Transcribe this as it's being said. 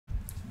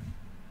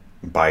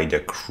By the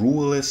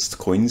cruelest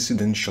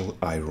coincidental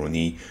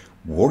irony,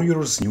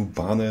 Warrior's new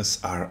banners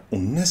are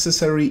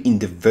unnecessary in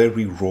the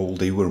very role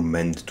they were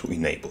meant to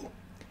enable.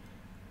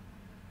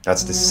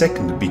 That's the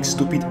second big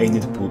stupid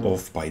ain't pulled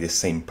off by the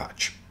same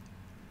patch.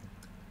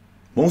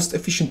 Most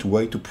efficient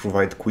way to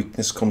provide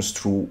quickness comes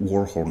through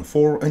Warhorn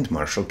 4 and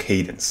Martial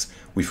Cadence,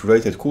 with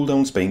related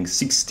cooldowns being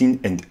 16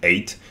 and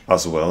 8,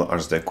 as well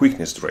as the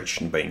quickness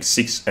duration being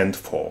 6 and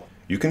 4.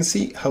 You can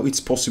see how it's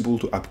possible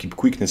to upkeep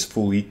quickness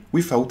fully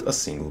without a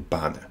single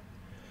banner.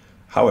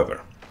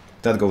 However,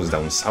 that goes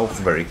down south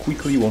very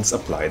quickly once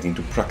applied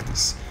into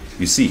practice.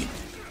 You see,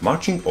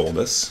 Marching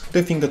Orders,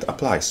 the thing that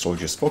applies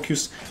Soldier's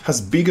Focus,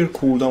 has bigger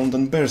cooldown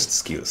than burst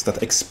skills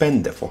that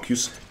expand the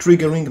focus,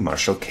 triggering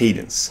Martial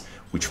Cadence,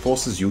 which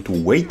forces you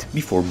to wait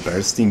before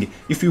bursting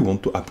if you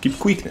want to upkeep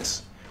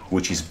quickness,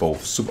 which is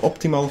both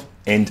suboptimal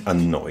and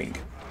annoying.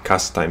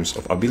 Cast times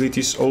of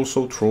abilities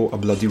also throw a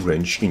bloody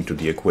wrench into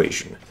the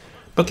equation.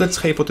 But let's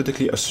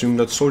hypothetically assume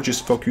that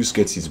Soldier's Focus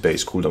gets its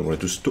base cooldown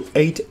reduced to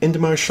 8 and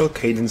Martial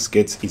Cadence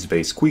gets its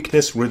base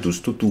quickness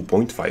reduced to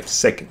 2.5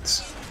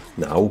 seconds.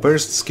 Now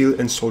Burst skill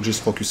and Soldier's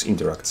Focus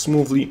interact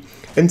smoothly,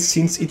 and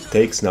since it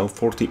takes now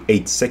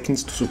 48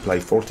 seconds to supply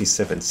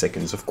 47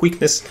 seconds of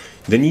quickness,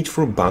 the need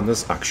for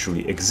banners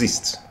actually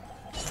exists.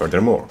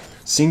 Furthermore,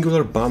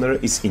 singular banner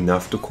is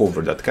enough to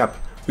cover that gap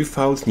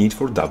without need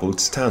for doubled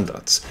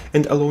standards,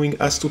 and allowing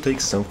us to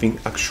take something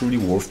actually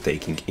worth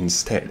taking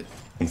instead.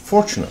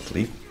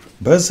 Unfortunately,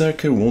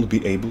 Berserker won't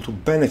be able to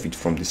benefit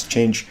from this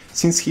change,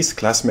 since his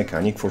class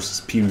mechanic forces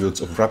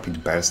periods of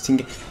rapid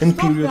bursting and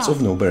periods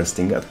of no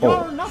bursting at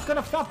all. You're not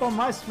gonna stop on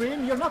my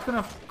stream, you're not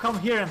gonna come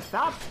here and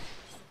stop.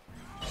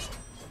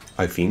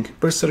 I think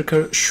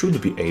Berserker should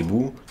be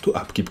able to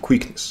upkeep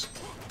quickness.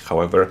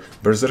 However,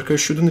 Berserker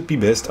shouldn't be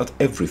best at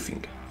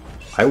everything.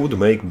 I would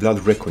make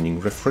Blood Reckoning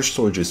refresh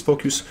Soldier's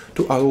Focus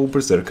to allow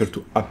Berserker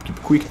to upkeep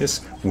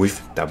quickness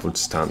with doubled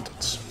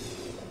standards.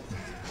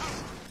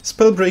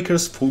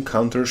 Spellbreaker's full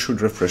counter should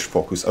refresh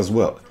focus as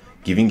well,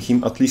 giving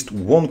him at least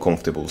one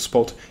comfortable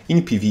spot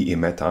in PvE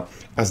meta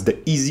as the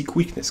easy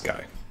quickness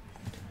guy.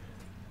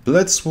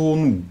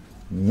 Bloodsworn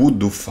would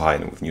do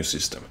fine with new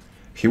system.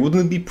 He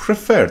wouldn't be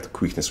preferred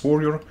quickness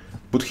warrior,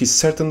 but he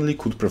certainly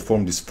could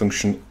perform this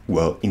function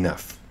well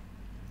enough.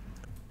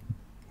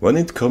 When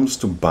it comes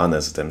to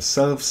banners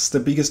themselves, the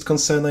biggest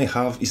concern I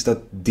have is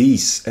that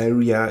this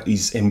area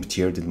is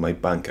emptier than my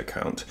bank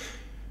account.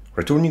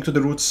 Returning to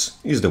the roots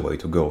is the way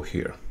to go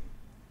here.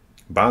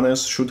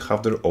 Banners should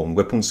have their own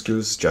weapon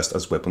skills just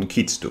as weapon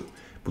kits do,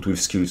 but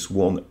with skills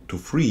 1 to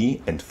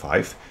 3 and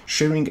 5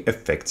 sharing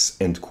effects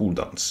and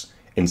cooldowns,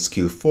 and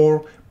skill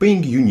 4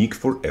 being unique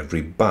for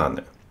every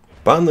banner.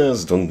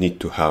 Banners don't need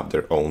to have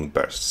their own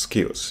burst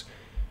skills.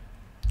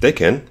 They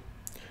can,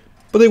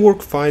 but they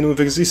work fine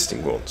with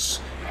existing ones,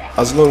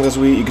 as long as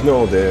we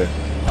ignore the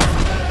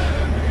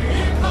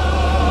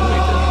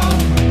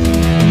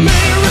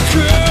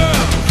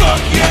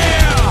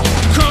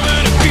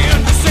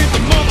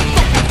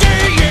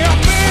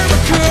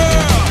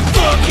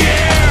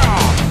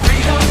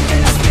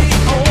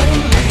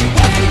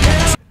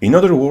In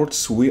other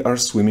words, we are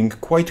swimming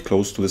quite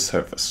close to the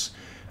surface.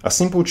 A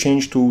simple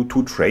change to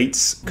 2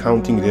 traits,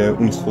 counting the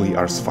unholy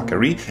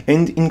arsefuckery,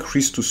 and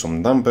increase to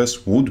some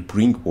numbers would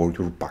bring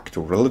Warrior back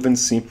to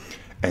relevancy,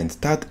 and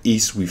that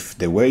is with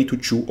the way to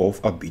chew off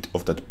a bit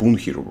of that Boon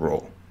Hero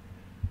role.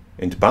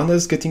 And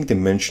banners getting the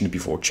mentioned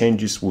before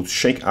changes would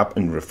shake up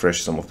and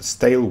refresh some of the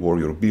stale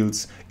Warrior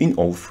builds in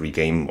all 3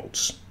 game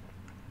modes.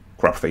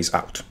 Crabface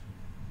out.